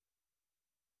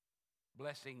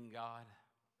blessing God,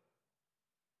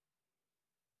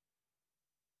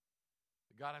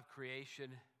 the God of creation,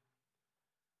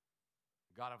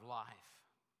 the God of life,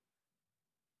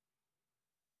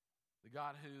 the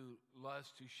God who loves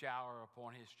to shower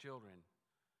upon his children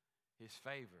his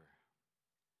favor,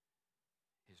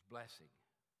 his blessing.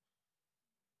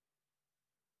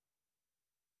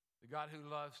 The God who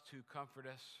loves to comfort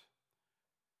us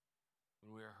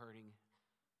when we are hurting.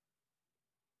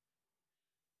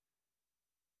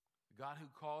 The God who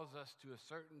calls us to a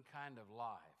certain kind of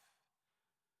life.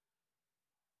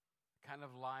 A kind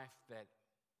of life that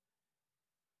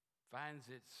finds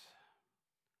its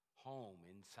home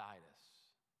inside us.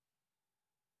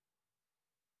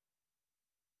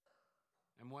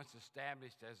 And once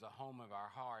established as the home of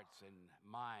our hearts and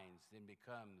minds, then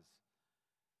becomes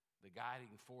the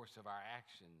guiding force of our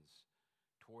actions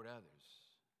toward others.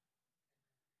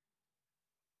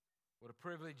 What a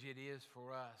privilege it is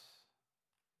for us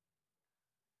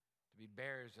to be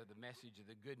bearers of the message of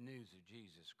the good news of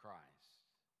Jesus Christ.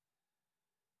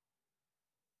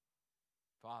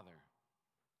 Father,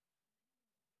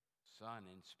 Son,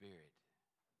 and Spirit,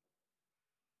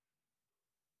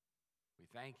 we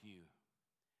thank you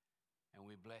and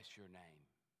we bless your name.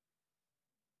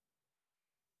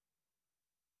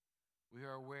 We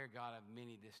are aware, God, of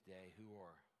many this day who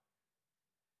are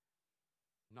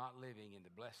not living in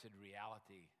the blessed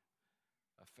reality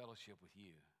of fellowship with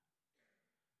you,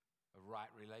 of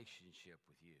right relationship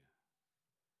with you,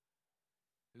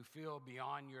 who feel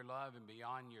beyond your love and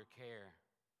beyond your care,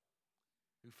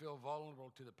 who feel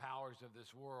vulnerable to the powers of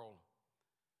this world,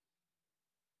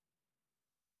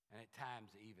 and at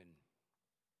times even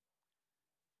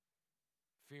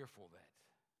fearful that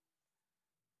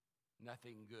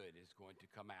nothing good is going to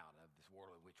come out of this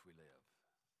world in which we live.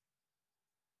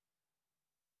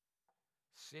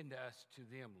 Send us to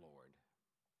them, Lord,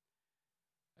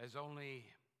 as only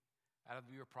out of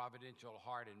your providential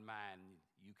heart and mind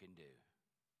you can do.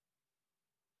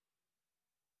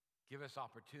 Give us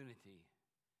opportunity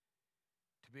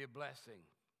to be a blessing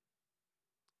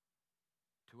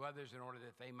to others in order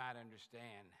that they might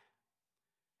understand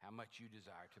how much you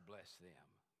desire to bless them.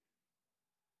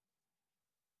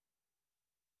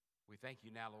 We thank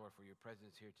you now, Lord, for your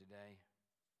presence here today,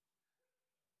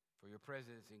 for your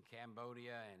presence in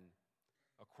Cambodia and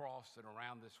across and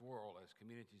around this world as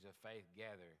communities of faith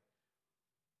gather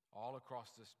all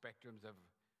across the spectrums of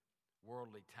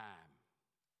worldly time,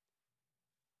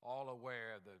 all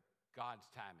aware of God's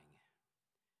timing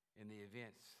in the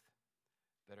events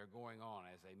that are going on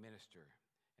as they minister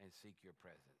and seek your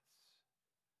presence.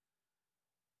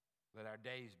 Let our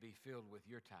days be filled with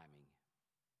your timing.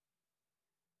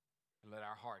 And let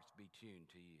our hearts be tuned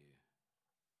to you.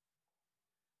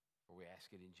 For we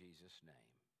ask it in Jesus' name.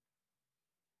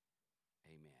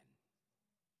 Amen.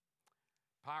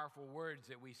 Powerful words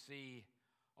that we see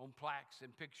on plaques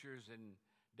and pictures and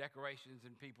decorations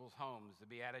in people's homes, the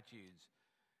Beatitudes.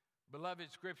 Beloved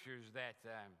scriptures that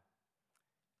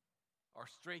are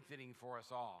strengthening for us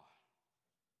all.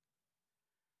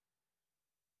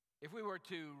 If we were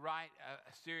to write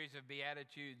a series of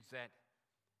Beatitudes that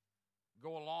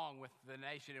go along with the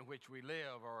nation in which we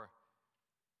live, or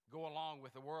go along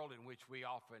with the world in which we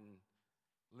often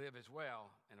live as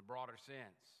well, in a broader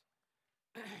sense,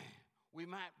 we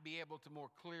might be able to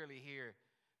more clearly hear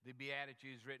the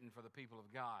Beatitudes written for the people of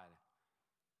God.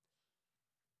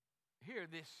 Hear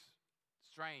this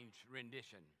strange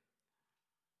rendition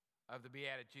of the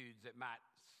Beatitudes that might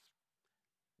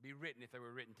be written if they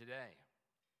were written today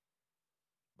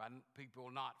by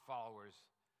people not followers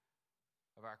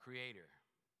of our Creator.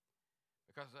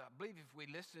 Because I believe if we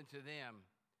listen to them,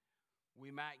 we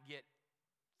might get,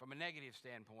 from a negative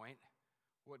standpoint,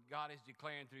 what God is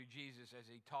declaring through Jesus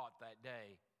as he taught that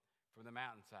day from the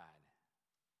mountainside.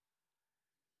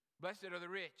 Blessed are the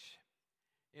rich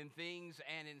in things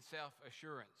and in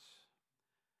self-assurance.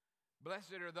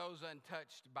 Blessed are those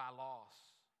untouched by loss.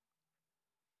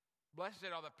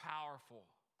 Blessed are the powerful.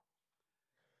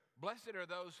 Blessed are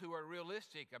those who are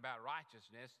realistic about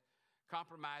righteousness,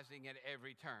 compromising at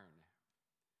every turn.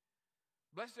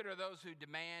 Blessed are those who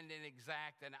demand and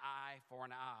exact an eye for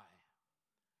an eye.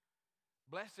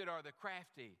 Blessed are the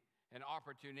crafty and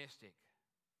opportunistic.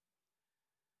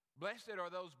 Blessed are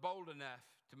those bold enough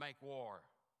to make war.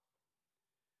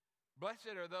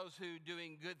 Blessed are those who,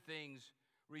 doing good things,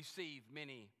 receive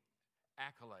many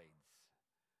accolades.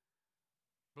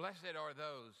 Blessed are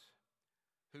those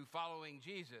who, following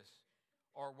Jesus,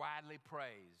 are widely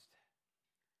praised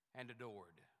and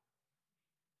adored.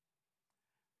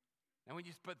 And when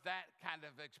you put that kind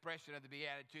of expression of the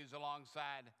Beatitudes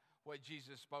alongside what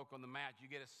Jesus spoke on the Mount, you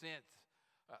get a sense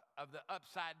of the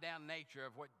upside-down nature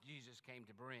of what Jesus came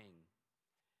to bring.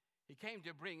 He came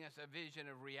to bring us a vision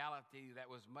of reality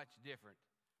that was much different,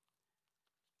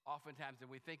 oftentimes, than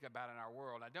we think about in our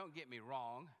world. Now, don't get me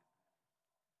wrong.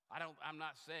 I'm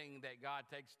not saying that God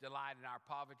takes delight in our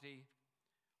poverty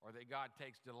or that God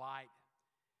takes delight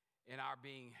in our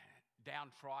being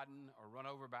downtrodden or run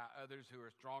over by others who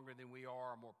are stronger than we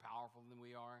are or more powerful than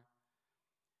we are.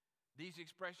 These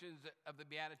expressions of the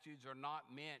Beatitudes are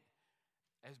not meant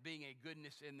as being a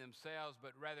goodness in themselves,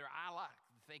 but rather I like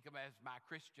to think of them as my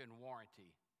Christian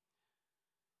warranty.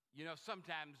 You know,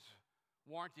 sometimes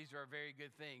warranties are a very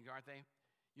good thing, aren't they?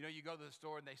 You know, you go to the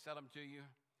store and they sell them to you,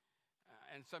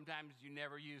 and sometimes you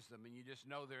never use them, and you just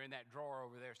know they're in that drawer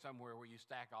over there somewhere where you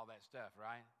stack all that stuff,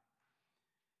 right?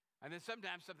 And then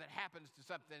sometimes something happens to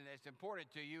something that's important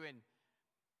to you, and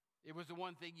it was the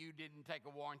one thing you didn't take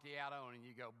a warranty out on, and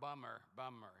you go, bummer,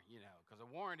 you know, because a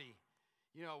warranty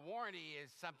is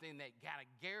something that kind of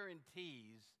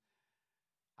guarantees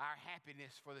our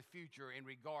happiness for the future in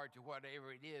regard to whatever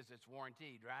it is that's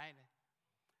warranted, right?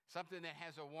 Something that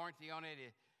has a warranty on it,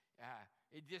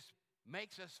 it just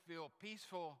makes us feel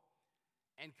peaceful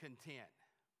and content.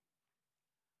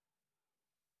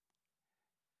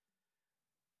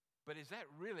 But is that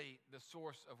really the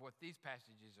source of what these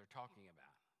passages are talking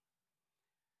about?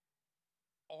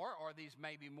 Or are these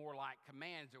maybe more like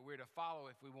commands that we're to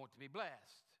follow if we want to be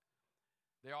blessed?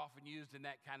 They're often used in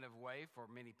that kind of way for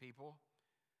many people.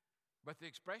 But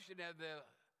the expression of the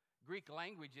Greek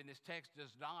language in this text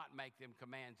does not make them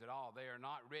commands at all. They are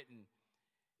not written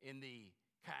in the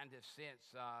kind of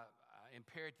sense,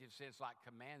 imperative sense like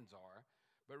commands are,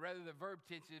 but rather the verb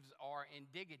tenses are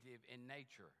indicative in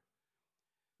nature,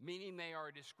 meaning they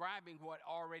are describing what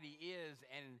already is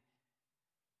and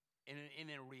in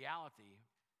a reality,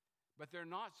 but they're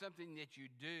not something that you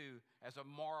do as a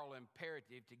moral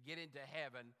imperative to get into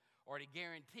heaven or to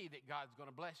guarantee that God's going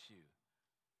to bless you.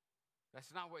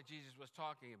 That's not what Jesus was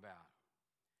talking about.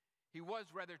 He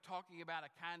was rather talking about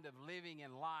a kind of living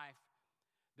in life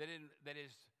that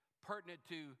is pertinent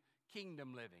to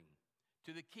kingdom living,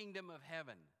 to the kingdom of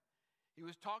heaven. He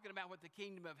was talking about what the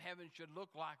kingdom of heaven should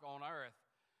look like on earth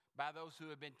by those who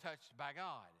have been touched by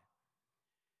God.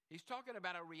 He's talking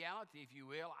about a reality, if you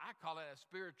will. I call it a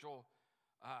spiritual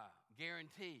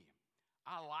guarantee.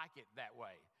 I like it that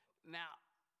way. Now,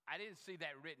 I didn't see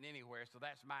that written anywhere, so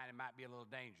that's mine. It might be a little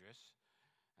dangerous.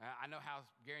 I know how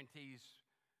guarantees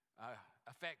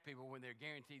affect people when they're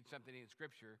guaranteed something in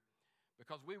Scripture,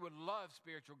 because we would love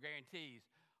spiritual guarantees.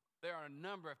 There are a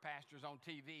number of pastors on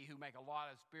TV who make a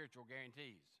lot of spiritual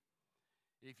guarantees.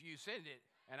 If you send it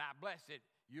and I bless it,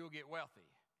 you'll get wealthy.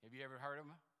 Have you ever heard of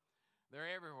them? They're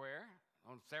everywhere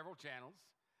on several channels.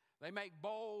 They make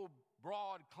bold,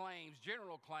 broad claims,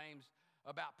 general claims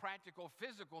about practical,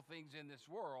 physical things in this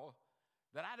world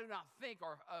that I do not think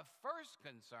are of first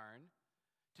concern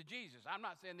to Jesus. I'm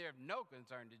not saying they're of no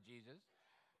concern to Jesus,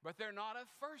 but they're not of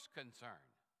first concern.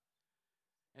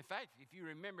 In fact, if you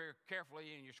remember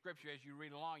carefully in your scripture as you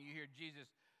read along, you hear Jesus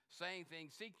saying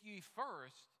things, seek ye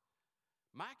first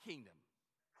my kingdom,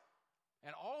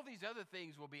 and all these other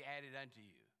things will be added unto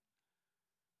you.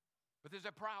 But there's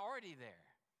a priority there.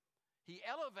 He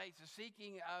elevates the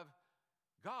seeking of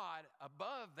God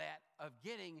above that of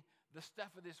getting the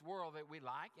stuff of this world that we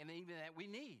like and even that we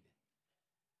need.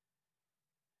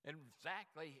 And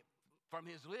exactly from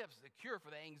his lips, the cure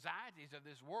for the anxieties of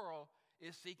this world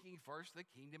is seeking first the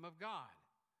kingdom of God.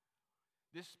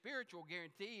 This spiritual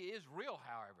guarantee is real,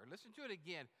 however. Listen to it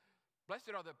again. Blessed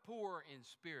are the poor in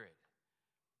spirit.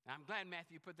 Now, I'm glad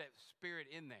Matthew put that spirit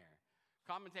in there.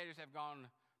 Commentators have gone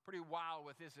pretty wild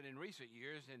with this in recent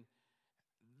years, and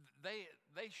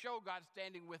they show God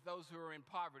standing with those who are in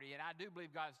poverty, and I do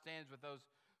believe God stands with those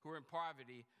who are in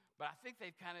poverty, but I think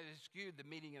they've kind of skewed the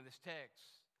meaning of this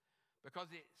text,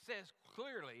 because it says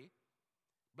clearly,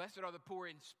 blessed are the poor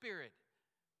in spirit.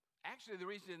 Actually, the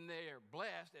reason they're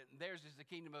blessed and theirs is the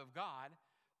kingdom of God,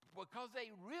 because they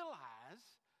realize,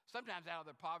 sometimes out of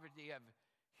the poverty of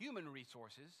human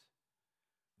resources,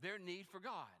 their need for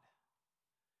God.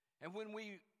 And when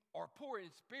we are poor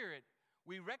in spirit,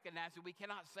 we recognize that we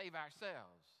cannot save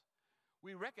ourselves.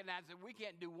 We recognize that we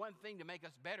can't do one thing to make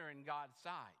us better in God's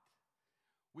sight.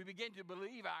 We begin to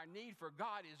believe our need for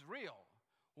God is real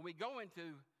when we go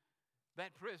into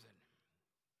that prison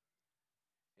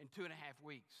in 2.5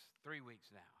 weeks, 3 weeks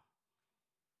now.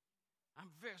 I'm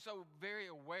so very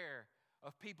aware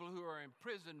of people who are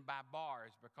imprisoned by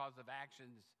bars because of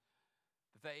actions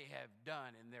that they have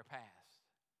done in their past.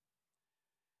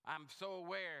 I'm so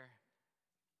aware,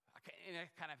 in a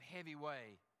kind of heavy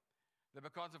way, that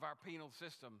because of our penal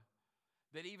system,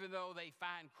 that even though they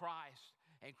find Christ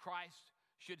And Christ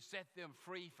should set them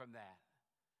free from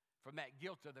that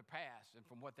guilt of the past and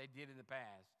from what they did in the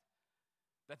past,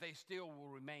 that they still will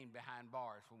remain behind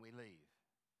bars when we leave.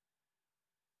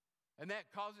 And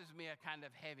that causes me a kind of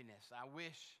heaviness. I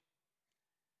wish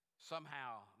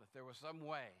somehow that there was some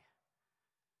way.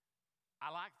 I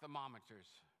like thermometers,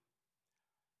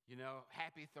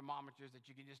 happy thermometers that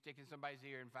you can just stick in somebody's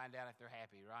ear and find out if they're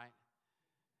happy, right?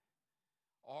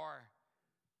 Or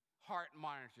heart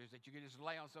monitors that you could just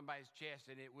lay on somebody's chest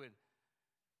and it would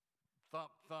thump,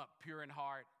 thump, pure in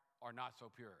heart or not so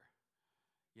pure,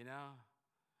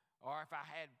 Or if I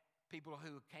had people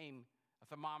who came, a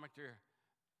thermometer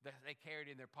that they carried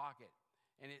in their pocket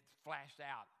and it flashed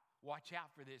out, watch out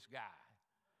for this guy.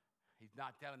 He's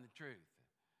not telling the truth.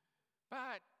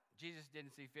 But Jesus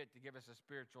didn't see fit to give us a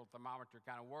spiritual thermometer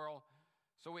kind of world,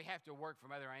 so we have to work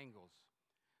from other angles.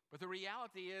 But the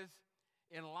reality is,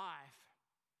 in life,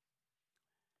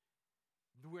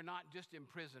 we're not just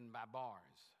imprisoned by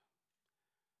bars.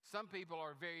 Some people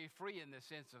are very free in the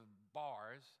sense of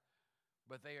bars,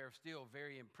 but they are still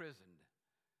very imprisoned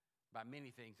by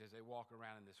many things as they walk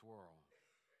around in this world.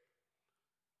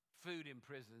 Food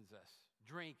imprisons us.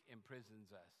 Drink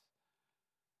imprisons us.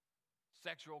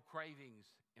 Sexual cravings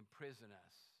imprison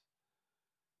us.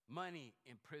 Money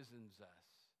imprisons us.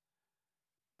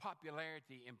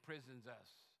 Popularity imprisons us,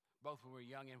 both when we're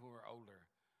young and when we're older.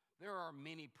 There are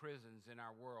many prisons in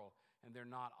our world, and they're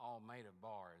not all made of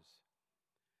bars.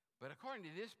 But according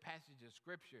to this passage of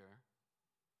Scripture,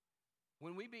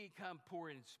 when we become poor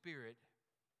in spirit,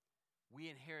 we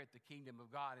inherit the kingdom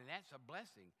of God, and that's a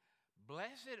blessing.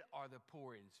 Blessed are the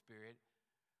poor in spirit,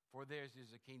 for theirs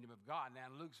is the kingdom of God. Now,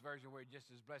 in Luke's version, where it just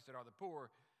says, blessed are the poor,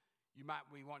 you might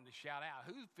be wanting to shout out,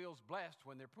 who feels blessed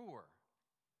when they're poor?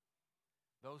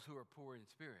 Those who are poor in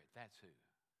spirit, that's who.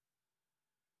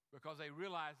 Because they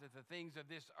realize that the things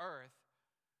of this earth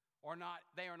are not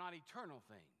eternal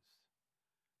things.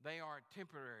 They are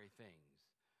temporary things.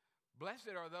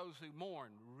 Blessed are those who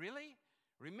mourn. Really?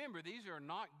 Remember, these are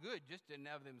not good just in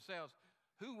and of themselves.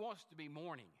 Who wants to be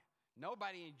mourning?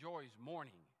 Nobody enjoys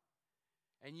mourning.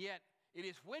 And yet, it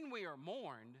is when we are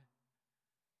mourned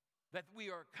that we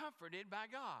are comforted by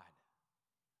God.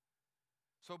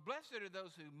 So blessed are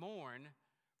those who mourn,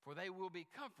 for they will be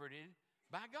comforted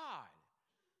by God.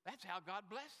 That's how God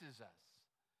blesses us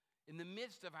in the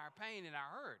midst of our pain and our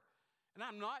hurt. And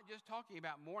I'm not just talking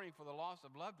about mourning for the loss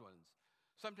of loved ones.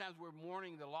 Sometimes we're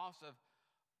mourning the loss of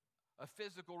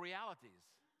physical realities.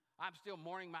 I'm still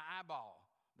mourning my eyeball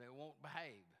that won't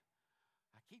behave.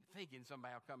 I keep thinking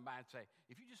somebody will come by and say,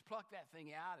 if you just pluck that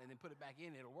thing out and then put it back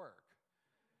in, it'll work.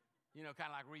 Kind of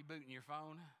like rebooting your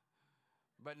phone.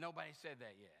 But nobody said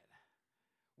that yet.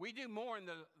 We do mourn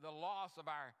the loss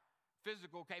of our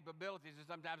physical capabilities and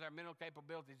sometimes our mental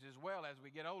capabilities as well as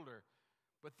we get older.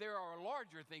 But there are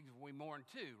larger things we mourn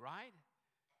too, right?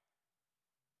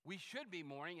 We should be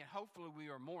mourning, and hopefully we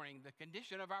are mourning the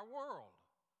condition of our world.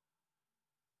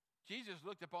 Jesus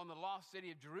looked upon the lost city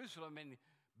of Jerusalem and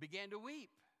began to weep.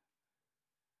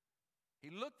 He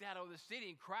looked out over the city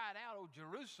and cried out, oh,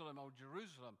 Jerusalem,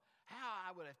 how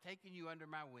I would have taken you under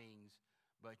my wings,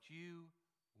 but you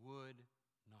would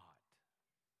not.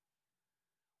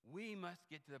 We must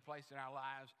get to the place in our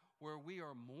lives where we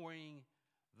are mourning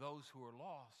those who are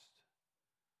lost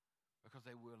because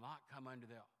they will not come under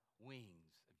the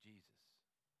wings of Jesus.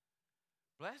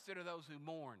 Blessed are those who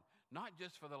mourn, not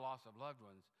just for the loss of loved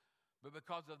ones, but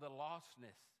because of the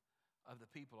lostness of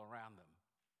the people around them.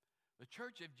 The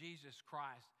Church of Jesus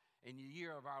Christ in the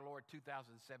year of our Lord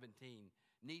 2017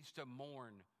 needs to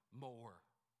mourn more.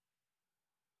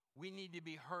 We need to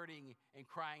be hurting and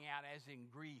crying out as in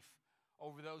grief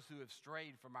over those who have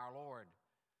strayed from our Lord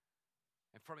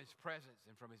and from his presence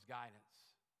and from his guidance.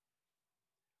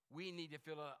 We need to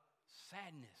feel a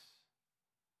sadness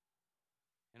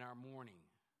in our mourning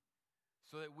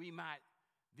so that we might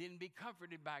then be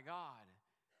comforted by God,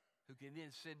 who can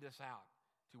then send us out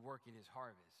to work in his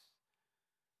harvest.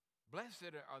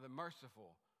 Blessed are the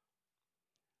merciful,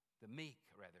 the meek,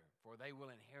 rather, for they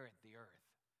will inherit the earth.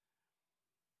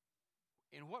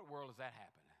 In what world does that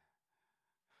happen?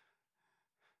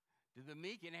 Do the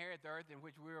meek inherit the earth in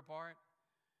which we're a part?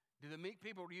 Do the meek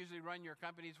people usually run your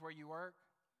companies where you work?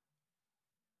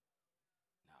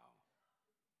 No.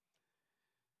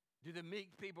 Do the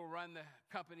meek people run the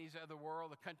companies of the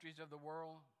world, the countries of the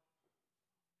world?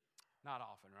 Not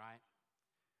often, right?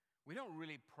 We don't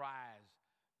really prize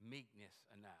meekness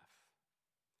enough.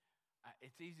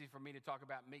 It's easy for me to talk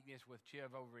about meekness with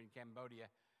Chiv over in Cambodia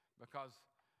because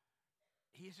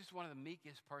he's just one of the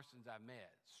meekest persons I've met.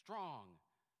 Strong,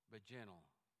 but gentle.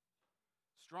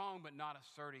 Strong, but not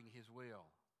asserting his will.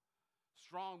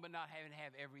 strong but not having to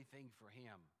have everything for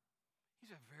him.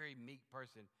 He's a very meek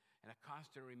person and a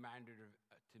constant reminder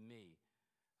to me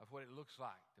of what it looks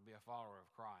like to be a follower of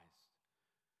Christ.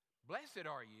 Blessed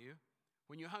are you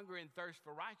when you hunger and thirst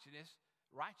for righteousness,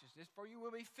 for you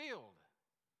will be filled.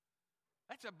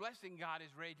 That's a blessing God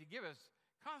is ready to give us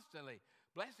constantly.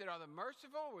 Blessed are the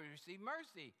merciful, will receive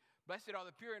mercy. Blessed are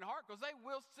the pure in heart, because they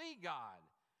will see God.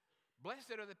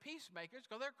 Blessed are the peacemakers,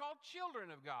 because they're called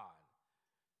children of God.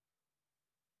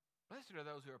 Blessed are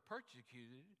those who are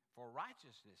persecuted for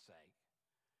righteousness' sake,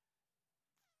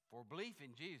 for belief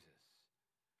in Jesus.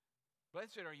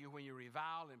 Blessed are you when you're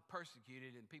reviled and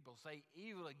persecuted and people say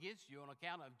evil against you on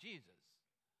account of Jesus.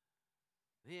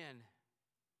 Then,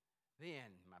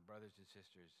 my brothers and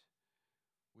sisters,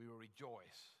 we will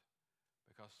rejoice,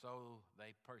 because so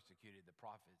they persecuted the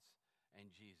prophets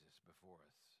and Jesus before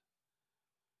us.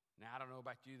 Now, I don't know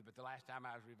about you, but the last time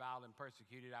I was reviled and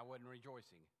persecuted, I wasn't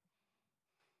rejoicing.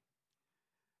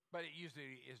 But it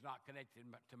usually is not connected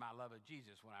to my love of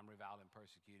Jesus when I'm reviled and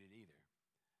persecuted either.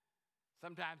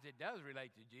 Sometimes it does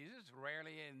relate to Jesus,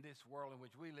 rarely in this world in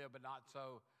which we live, but not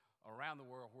so around the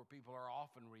world, where people are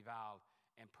often reviled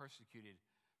and persecuted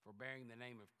for bearing the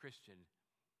name of Christian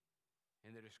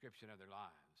in the description of their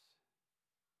lives.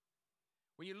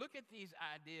 When you look at these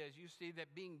ideas, you see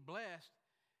that being blessed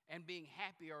and being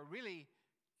happy are really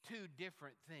two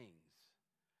different things.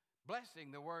 Blessing,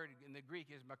 the word in the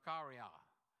Greek is makarios.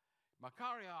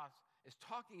 Makarios is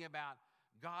talking about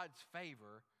God's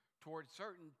favor towards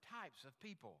certain types of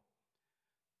people.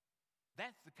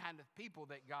 That's the kind of people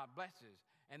that God blesses,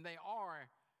 and they are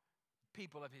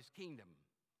people of his kingdom,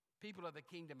 people of the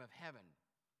kingdom of heaven.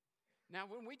 Now,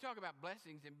 when we talk about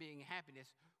blessings and being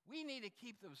happiness, we need to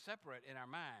keep them separate in our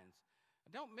minds.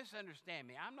 Don't misunderstand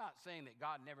me. I'm not saying that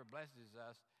God never blesses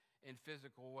us in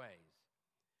physical ways.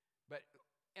 But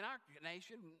in our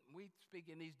nation, we speak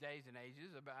in these days and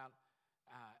ages about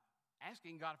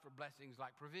asking God for blessings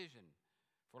like provision,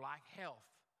 for like health,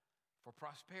 for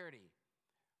prosperity,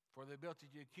 for the ability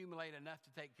to accumulate enough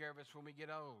to take care of us when we get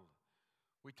old.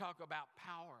 We talk about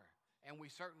power, and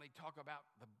we certainly talk about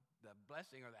the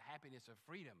blessing or the happiness of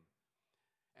freedom.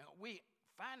 And we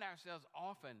find ourselves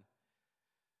often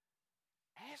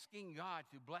asking God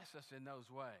to bless us in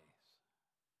those ways.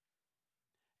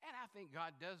 And I think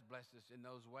God does bless us in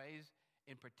those ways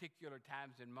in particular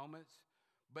times and moments,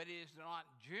 but it is not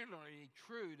generally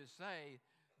true to say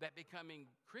that becoming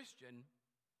Christian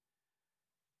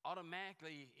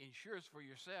automatically ensures for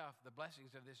yourself the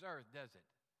blessings of this earth, does it?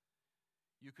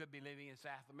 You could be living in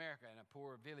South America in a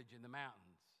poor village in the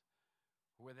mountains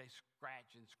where they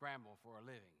scratch and scramble for a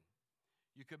living.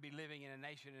 You could be living in a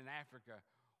nation in Africa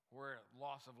where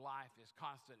loss of life is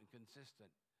constant and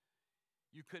consistent.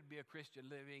 You could be a Christian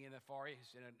living in the Far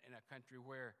East in a country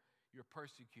where you're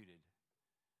persecuted.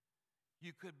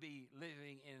 You could be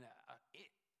living in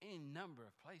any number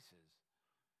of places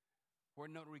where,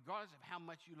 regardless of how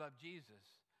much you love Jesus,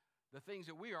 the things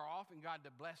that we are offering God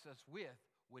to bless us with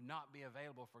would not be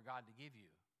available for God to give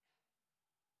you.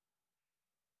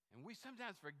 And we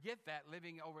sometimes forget that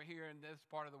living over here in this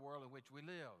part of the world in which we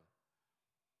live.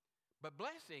 But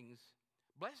blessings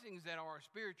that are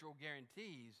spiritual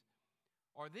guarantees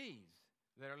are these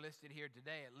that are listed here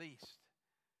today at least.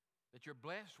 That you're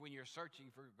blessed when you're searching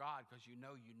for God because you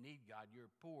know you need God. You're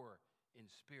poor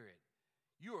in spirit.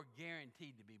 You are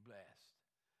guaranteed to be blessed.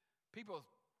 People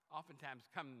oftentimes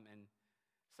come and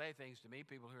say things to me,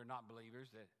 people who are not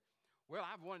believers, that, well,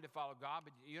 I've wanted to follow God,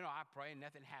 but I pray and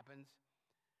nothing happens.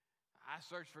 I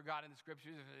search for God in the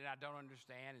scriptures and I don't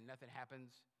understand and nothing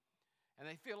happens. And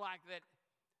they feel like that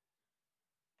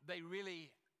they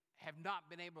really have not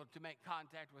been able to make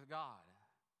contact with God.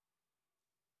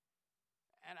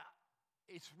 And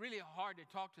it's really hard to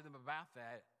talk to them about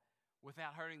that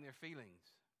without hurting their feelings.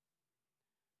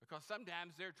 Because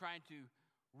sometimes they're trying to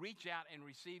reach out and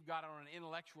receive God on an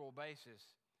intellectual basis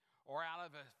or out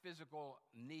of a physical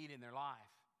need in their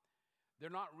life.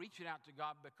 They're not reaching out to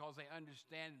God because they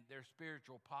understand their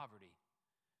spiritual poverty.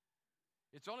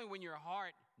 It's only when your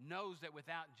heart knows that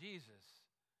without Jesus,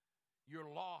 you're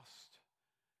lost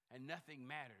and nothing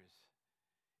matters.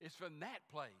 It's from that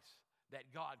place that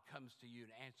God comes to you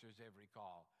and answers every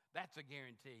call. That's a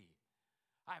guarantee.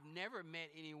 I've never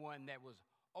met anyone that was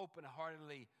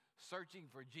open-heartedly searching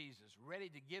for Jesus,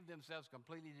 ready to give themselves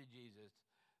completely to Jesus,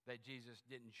 that Jesus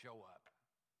didn't show up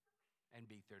and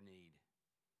meet their need.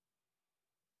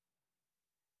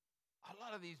 A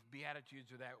lot of these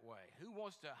beatitudes are that way. Who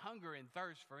wants to hunger and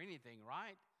thirst for anything,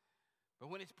 right? But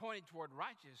when it's pointed toward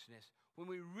righteousness, when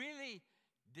we really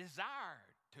desire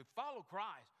to follow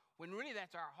Christ, when really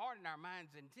that's our heart and our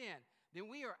mind's intent, then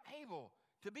we are able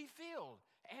to be filled,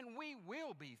 and we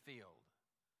will be filled.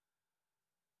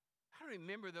 I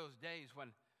remember those days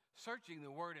when searching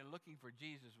the Word and looking for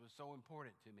Jesus was so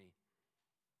important to me.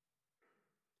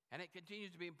 And it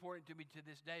continues to be important to me to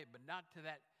this day, but not to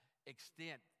that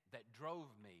extent that drove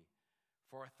me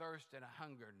for a thirst and a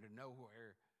hunger to know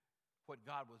what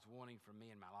God was wanting from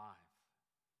me in my life.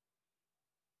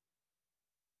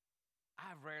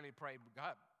 I've rarely prayed,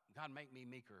 God, make me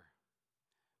meeker.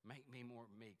 Make me more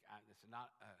meek. It's not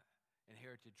an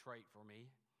inherited trait for me.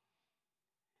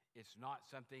 It's not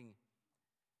something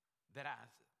that I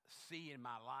see in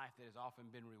my life that has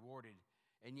often been rewarded.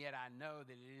 And yet I know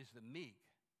that it is the meek,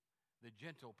 the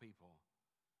gentle people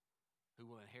who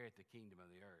will inherit the kingdom of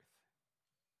the earth.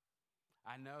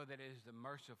 I know that it is the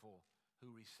merciful who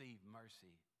receive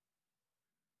mercy.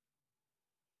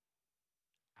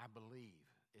 I believe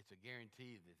it's a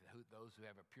guarantee that those who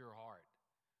have a pure heart,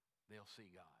 they'll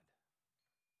see God.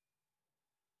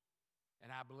 And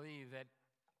I believe that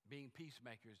being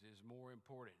peacemakers is more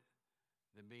important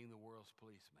than being the world's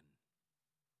policeman.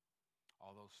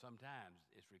 Although sometimes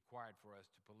it's required for us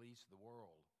to police the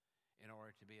world in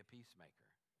order to be a peacemaker.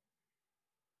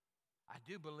 I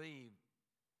do believe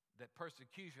that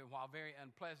persecution, while very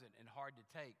unpleasant and hard to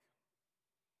take,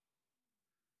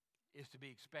 is to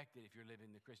be expected if you're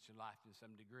living the Christian life to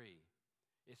some degree.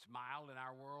 It's mild in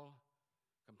our world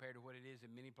compared to what it is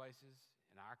in many places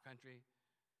in our country,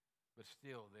 but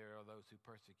still there are those who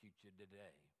persecute you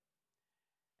today.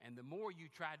 And the more you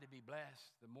try to be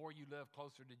blessed, the more you live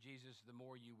closer to Jesus, the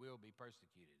more you will be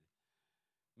persecuted.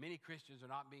 Many Christians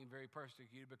are not being very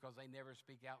persecuted because they never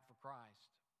speak out for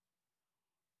Christ.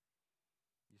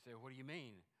 You say, what do you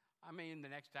mean? I mean, the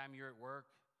next time you're at work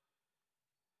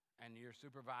and your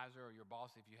supervisor or your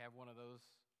boss, if you have one of those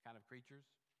kind of creatures,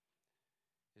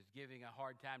 is giving a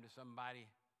hard time to somebody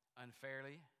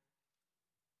unfairly,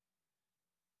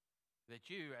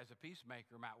 that you, as a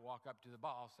peacemaker, might walk up to the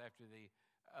boss after the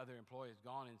other employee is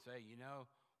gone and say, you know,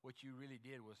 what you really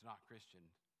did was not Christian.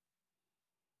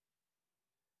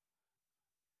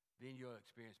 Then you'll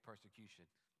experience persecution.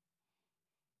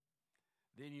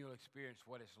 Then you'll experience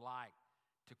what it's like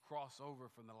to cross over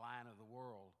from the line of the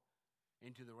world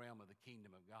into the realm of the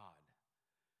kingdom of God.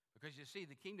 Because you see,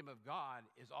 the kingdom of God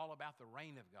is all about the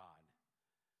reign of God.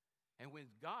 And when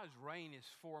God's reign is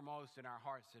foremost in our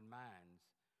hearts and minds,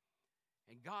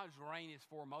 and God's reign is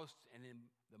foremost and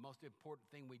in the most important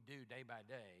thing we do day by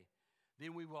day,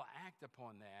 then we will act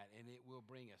upon that, and it will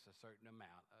bring us a certain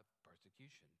amount of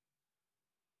persecution.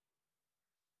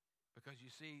 Because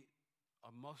you see,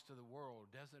 most of the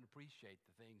world doesn't appreciate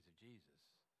the things of Jesus.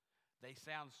 They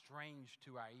sound strange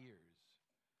to our ears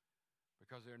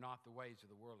because they're not the ways of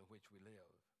the world in which we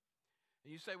live. And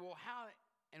you say, well, how,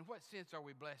 in what sense are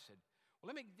we blessed?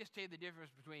 Well, let me just tell you the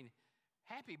difference between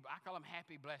I call them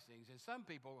happy blessings. And some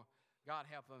people, God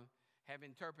help them, have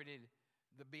interpreted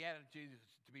the beatitudes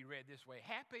to be read this way.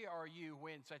 Happy are you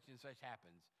when such and such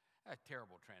happens. A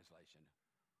terrible translation.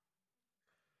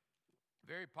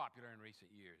 Very popular in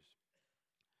recent years.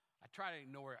 I try to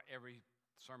ignore every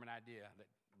sermon idea that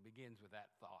begins with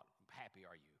that thought. Happy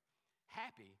are you?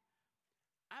 Happy?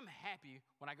 I'm happy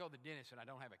when I go to the dentist and I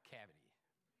don't have a cavity.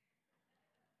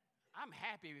 I'm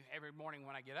happy every morning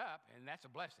when I get up, and that's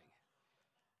a blessing.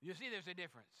 You see, there's a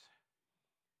difference.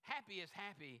 Happy is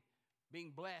happy. Being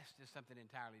blessed is something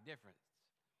entirely different.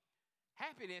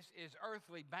 Happiness is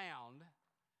earthly bound.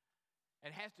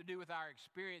 It has to do with our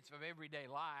experience of everyday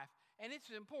life, and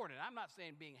it's important. I'm not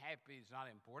saying being happy is not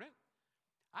important.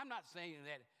 I'm not saying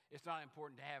that it's not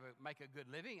important to make a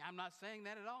good living. I'm not saying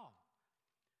that at all.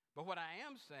 But what I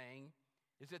am saying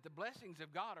is that the blessings of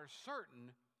God are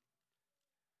certain,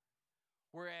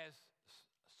 whereas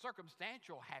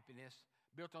circumstantial happiness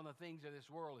built on the things of this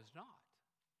world is not.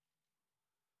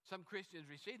 Some Christians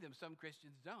receive them, some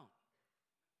Christians don't.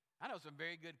 I know some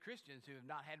very good Christians who have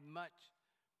not had much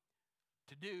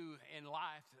to do in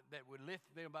life that would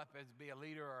lift them up as to be a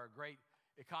leader or a great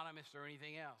economist or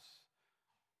anything else.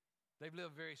 They've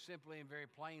lived very simply and very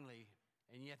plainly,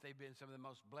 and yet they've been some of the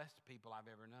most blessed people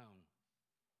I've ever known.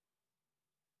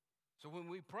 So when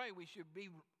we pray, we should be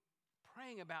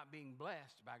praying about being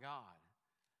blessed by God.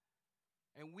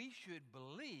 And we should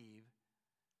believe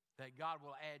that God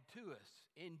will add to us,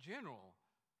 in general,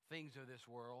 things of this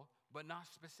world, but not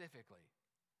specifically.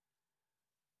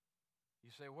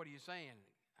 You say, what are you saying?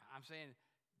 I'm saying,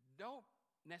 don't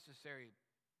necessarily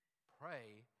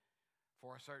pray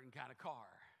for a certain kind of car.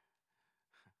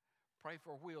 Pray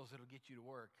for wheels that'll get you to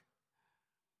work.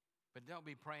 But don't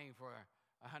be praying for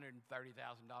a $130,000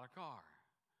 car.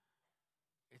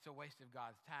 It's a waste of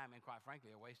God's time and, quite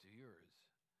frankly, a waste of yours.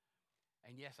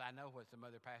 And yes, I know what some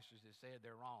other pastors have said.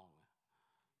 They're wrong.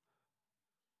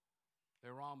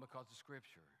 They're wrong because of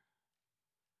Scripture.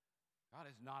 God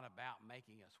is not about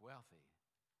making us wealthy.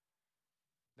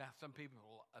 Now, some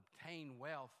people obtain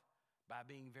wealth by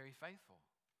being very faithful,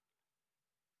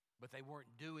 but they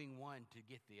weren't doing one to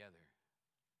get the other.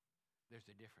 There's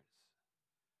a difference.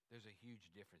 There's a huge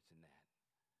difference in that.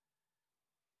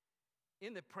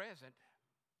 In the present,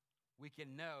 we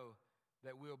can know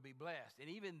that we'll be blessed. And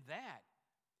even that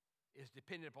is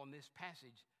dependent upon this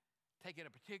passage taking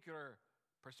a particular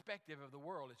perspective of the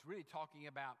world. It's really talking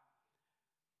about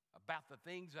the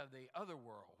things of the other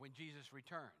world when Jesus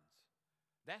returns.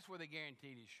 That's where the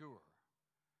guarantee is sure.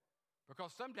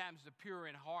 Because sometimes the pure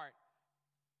in heart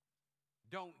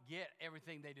don't get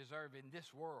everything they deserve in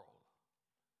this world,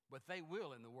 but they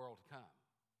will in the world to come.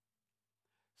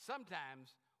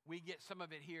 Sometimes we get some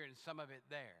of it here and some of it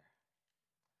there.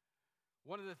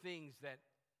 One of the things that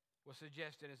was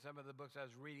suggested in some of the books I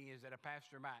was reading is that a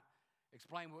pastor might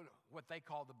explain what they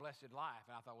call the blessed life.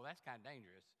 And I thought, well, that's kind of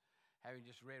dangerous, having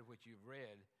just read what you've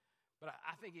read. But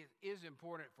I think it is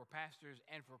important for pastors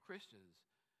and for Christians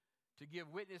to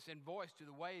give witness and voice to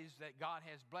the ways that God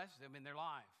has blessed them in their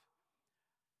life.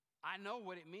 I know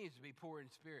what it means to be poor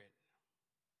in spirit.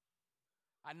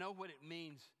 I know what it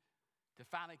means to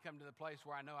finally come to the place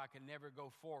where I know I can never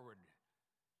go forward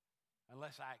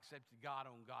unless I accepted God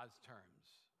on God's terms.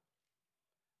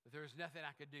 That there is nothing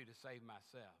I could do to save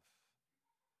myself.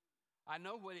 I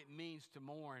know what it means to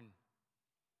mourn.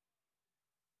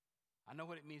 I know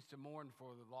what it means to mourn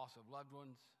for the loss of loved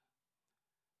ones.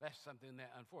 That's something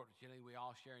that, unfortunately, we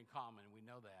all share in common. We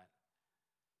know that.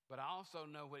 But I also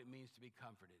know what it means to be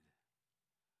comforted.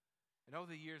 And over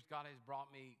the years, God has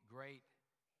brought me great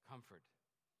comfort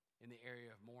in the area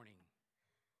of mourning.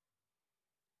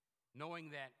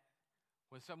 Knowing that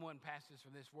when someone passes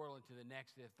from this world into the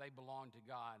next, if they belong to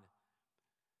God,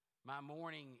 my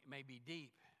mourning may be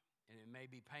deep and it may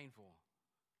be painful,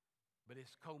 but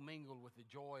it's commingled with the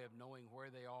joy of knowing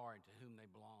where they are and to whom they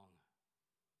belong.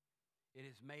 It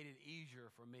has made it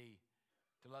easier for me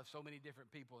to love so many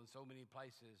different people in so many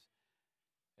places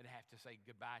and have to say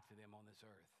goodbye to them on this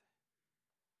earth.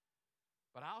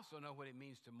 But I also know what it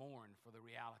means to mourn for the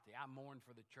reality. I mourn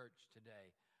for the church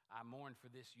today. I mourn for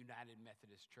this United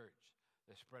Methodist Church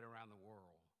that's spread around the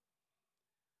world.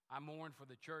 I mourn for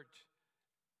the church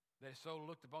that is so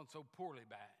looked upon so poorly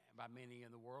by many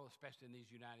in the world, especially in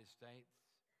these United States.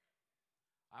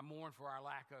 I mourn for our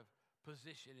lack of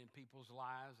position in people's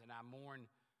lives, and I mourn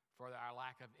for our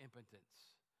lack of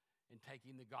impotence in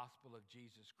taking the gospel of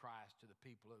Jesus Christ to the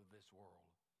people of this world.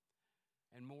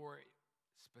 And more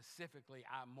specifically,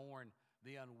 I mourn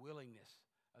the unwillingness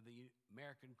of the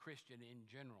American Christian in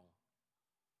general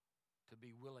to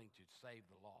be willing to save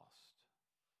the lost,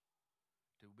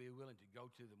 to be willing to go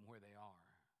to them where they are,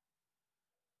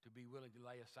 to be willing to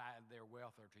lay aside their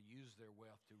wealth or to use their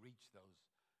wealth to reach those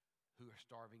who are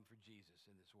starving for Jesus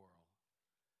in this world.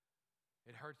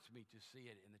 It hurts me to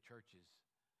see it in the churches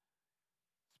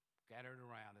scattered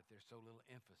around that there's so little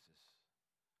emphasis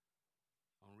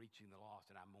on reaching the lost,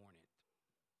 and I mourn it.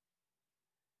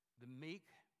 The meek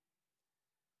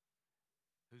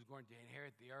who's going to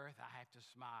inherit the earth, I have to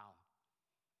smile.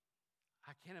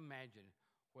 I can't imagine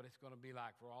what it's going to be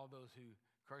like for all those who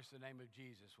curse the name of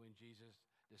Jesus when Jesus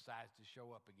decides to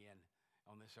show up again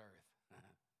on this earth.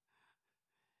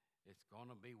 It's going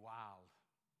to be wild.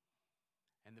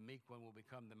 And the meek one will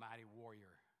become the mighty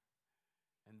warrior.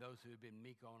 And those who have been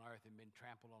meek on earth and been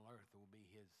trampled on earth will be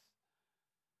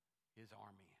his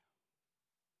army.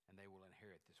 And they will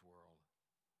inherit this world.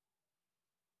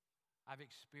 I've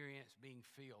experienced being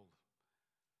filled.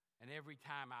 And every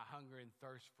time I hunger and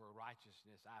thirst for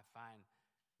righteousness, I find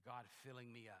God filling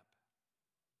me up,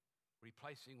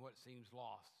 replacing what seems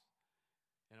lost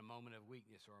in a moment of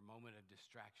weakness or a moment of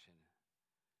distraction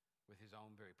with his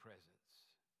own very presence.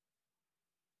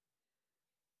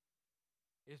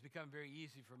 It has become very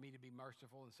easy for me to be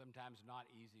merciful and sometimes not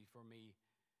easy for me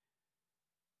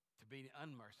to be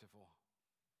unmerciful.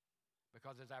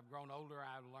 Because as I've grown older,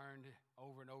 I've learned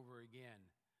over and over again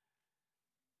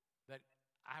that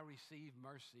I receive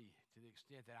mercy to the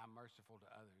extent that I'm merciful to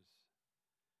others.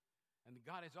 And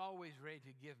God is always ready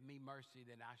to give me mercy,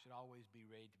 then I should always be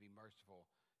ready to be merciful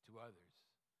to others.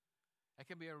 That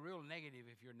can be a real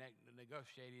negative if you're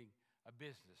negotiating a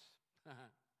business.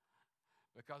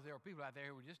 Because there are people out there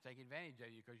who will just take advantage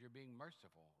of you because you're being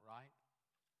merciful, right?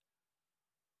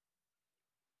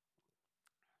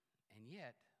 And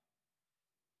yet,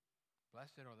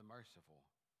 blessed are the merciful,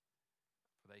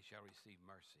 for they shall receive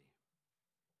mercy.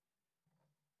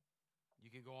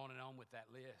 You can go on and on with that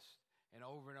list. And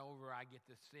over, I get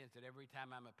the sense that every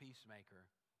time I'm a peacemaker,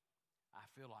 I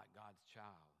feel like God's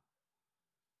child.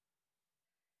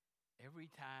 Every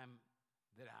time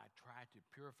that I try to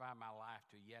purify my life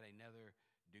to yet another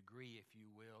degree, if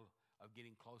you will, of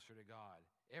getting closer to God,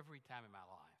 every time in my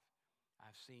life,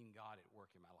 I've seen God at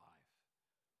work in my life.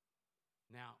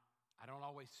 Now, I don't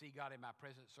always see God in my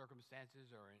present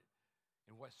circumstances or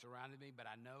in what's surrounded me, but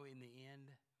I know in the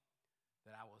end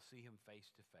that I will see him face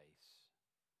to face.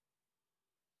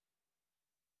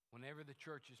 Whenever the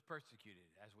church is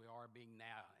persecuted, as we are being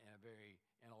now in a very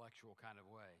intellectual kind of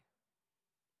way,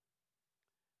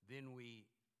 then we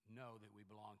know that we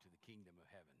belong to the kingdom of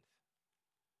heavens.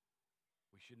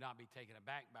 We should not be taken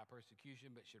aback by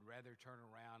persecution, but should rather turn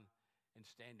around and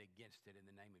stand against it in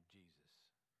the name of Jesus.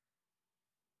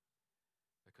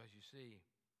 Because you see,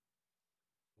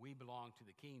 we belong to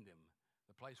the kingdom,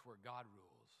 the place where God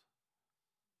rules.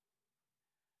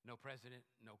 No president,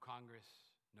 no Congress,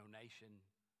 no nation,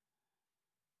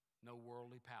 no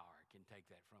worldly power can take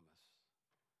that from us.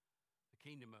 The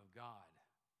kingdom of God,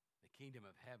 the kingdom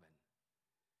of heaven,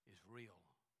 is real,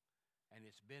 and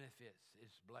its benefits,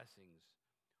 its blessings,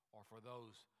 are for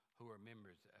those who are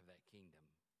members of that kingdom.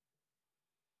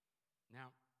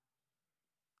 Now,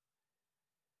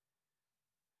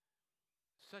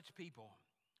 such people,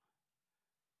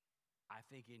 I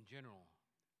think in general,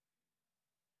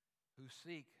 who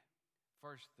seek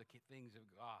first the things of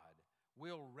God,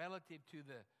 will, relative to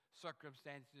the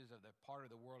circumstances of the part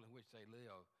of the world in which they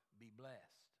live, be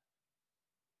blessed.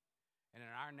 And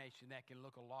in our nation, that can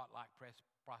look a lot like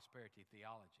prosperity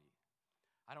theology.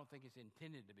 I don't think it's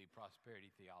intended to be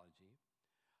prosperity theology.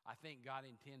 I think God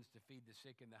intends to feed the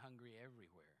sick and the hungry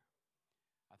everywhere.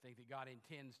 I think that God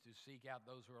intends to seek out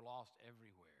those who are lost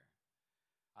everywhere.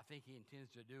 I think he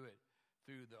intends to do it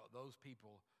through those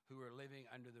people who are living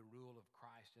under the rule of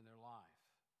Christ in their life.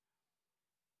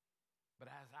 But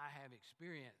as I have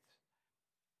experienced,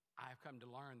 I have come to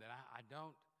learn that I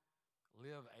don't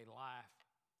live a life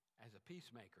as a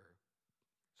peacemaker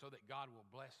so that God will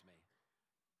bless me.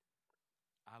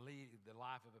 I lead the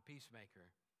life of a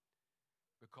peacemaker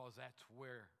because that's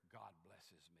where God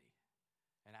blesses me.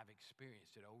 And I've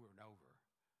experienced it over and over.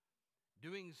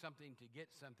 Doing something to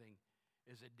get something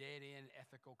is a dead-end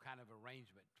ethical kind of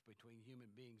arrangement between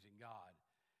human beings and God.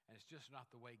 And it's just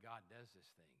not the way God does this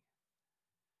thing.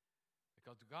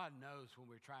 Because God knows when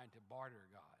we're trying to barter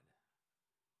God.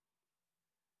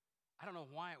 I don't know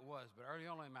why it was, but early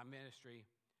on in my ministry,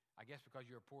 I guess because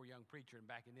you're a poor young preacher, and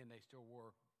back then they still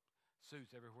wore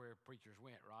suits everywhere preachers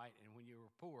went, right? And when you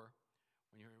were poor,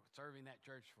 when you were serving that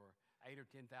church for $8,000 or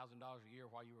 $10,000 a year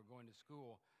while you were going to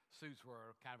school, suits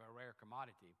were kind of a rare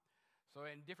commodity. So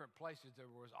in different places, there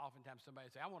was oftentimes somebody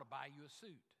would say, I want to buy you a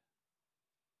suit.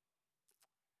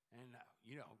 And,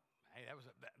 hey,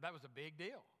 that was a big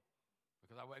deal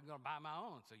because I wasn't going to buy my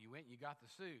own. So you went and you got the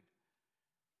suit.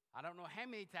 I don't know how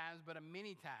many times, but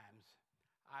many times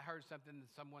I heard something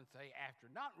that someone say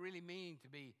after, not really meaning to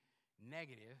be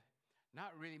negative,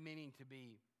 not really meaning to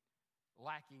be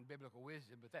lacking biblical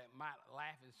wisdom, but that might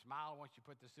laugh and smile once you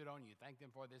put the suit on. You thank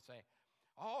them for this, say,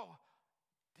 oh,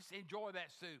 just enjoy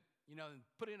that suit, and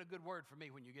put in a good word for me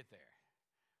when you get there.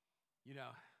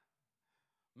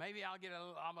 Maybe I'm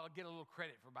gonna get a little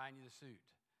credit for buying you the suit.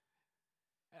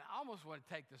 And I almost want to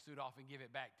take the suit off and give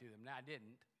it back to them. Now, I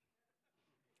didn't.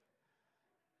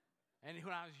 And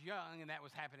when I was young, and that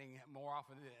was happening more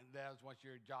often than that was once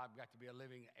your job got to be a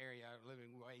living area,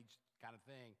 living wage kind of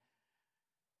thing,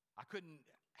 I couldn't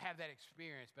have that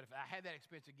experience. But if I had that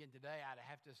experience again today, I'd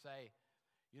have to say,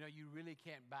 you really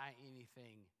can't buy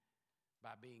anything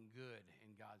by being good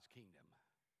in God's kingdom.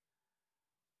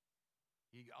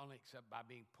 You only accept by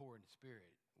being poor in spirit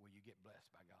will you get blessed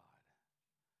by God.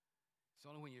 It's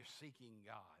only when you're seeking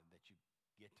God that you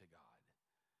get to God.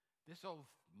 This old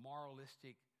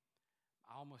moralistic,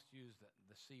 I almost used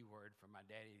the C word from my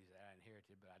daddy that I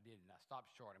inherited, but I didn't. I stopped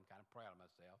short. I'm kind of proud of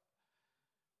myself.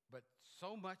 But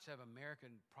so much of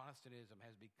American Protestantism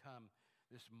has become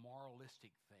this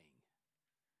moralistic thing.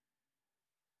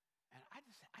 And I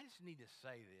just need to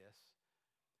say this.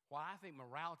 While I think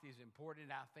morality is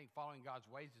important, and I think following God's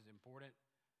ways is important,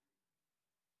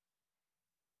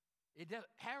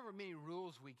 however many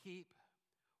rules we keep,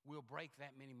 we'll break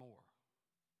that many more.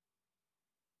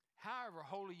 However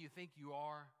holy you think you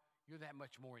are, you're that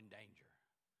much more in danger.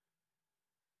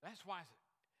 That's why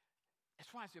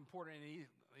it's important, and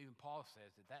even Paul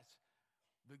says that's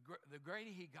the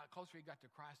greater closer he got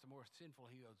to Christ, the more sinful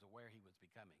he was aware he was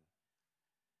becoming.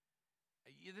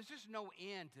 There's just no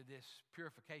end to this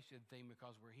purification thing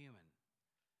because we're human.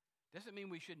 Doesn't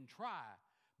mean we shouldn't try,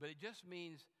 but it just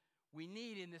means We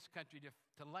need in this country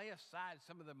to lay aside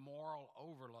some of the moral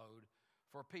overload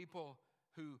for people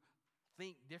who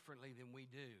think differently than we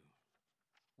do.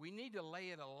 We need to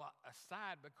lay it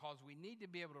aside because we need to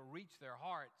be able to reach their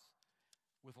hearts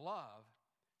with love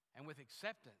and with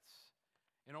acceptance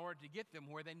in order to get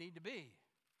them where they need to be.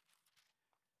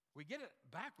 We get it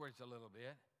backwards a little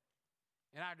bit.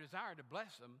 In our desire to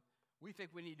bless them, we think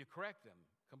we need to correct them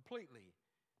completely.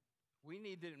 We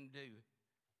need them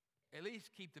to at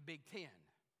least keep the Big Ten.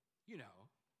 You know,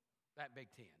 that Big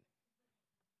Ten.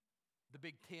 The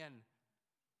Big Ten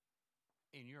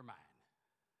in your mind.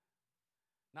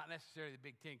 Not necessarily the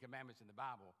Big Ten Commandments in the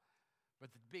Bible,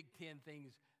 but the Big Ten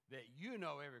things that you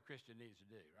know every Christian needs to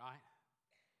do, right?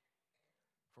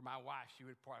 For my wife, she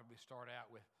would probably start out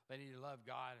with, they need to love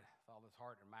God with all his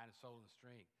heart and mind and soul and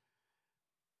strength.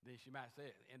 Then she might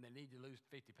say, and they need to lose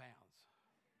 50 pounds.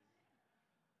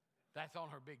 That's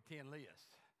on her Big Ten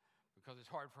list because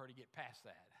it's hard for her to get past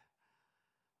that.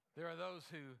 There are those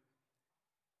who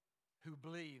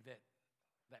believe that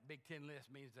Big Ten list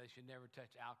means they should never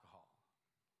touch alcohol.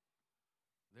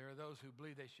 There are those who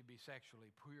believe they should be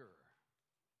sexually pure.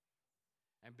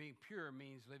 And being pure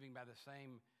means living by the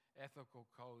same ethical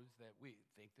codes that we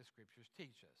think the scriptures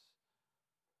teach us,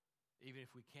 even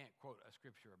if we can't quote a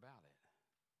scripture about it,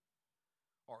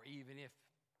 or even if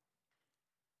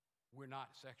we're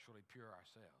not sexually pure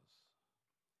ourselves.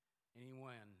 Any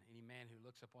man who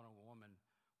looks upon a woman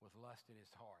with lust in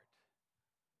his heart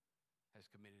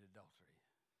has committed adultery.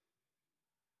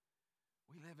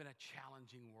 We live in a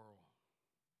challenging world.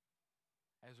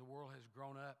 As the world has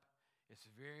grown up, it's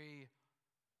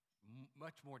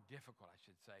much more difficult, I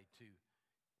should say,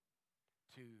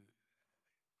 to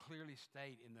clearly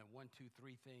state in the 1, 2,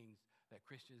 3 things that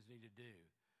Christians need to do.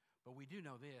 But we do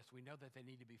know this. We know that they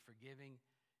need to be forgiving,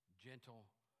 gentle,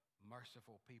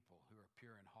 merciful people who are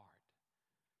pure in heart,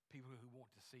 people who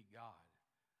want to seek God.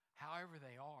 However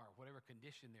they are, whatever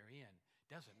condition they're in,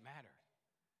 doesn't matter.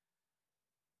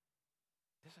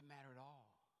 Doesn't matter at all.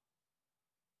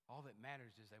 All that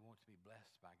matters is they want to be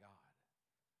blessed by God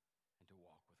and to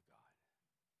walk with God.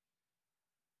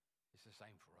 It's the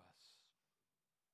same for us.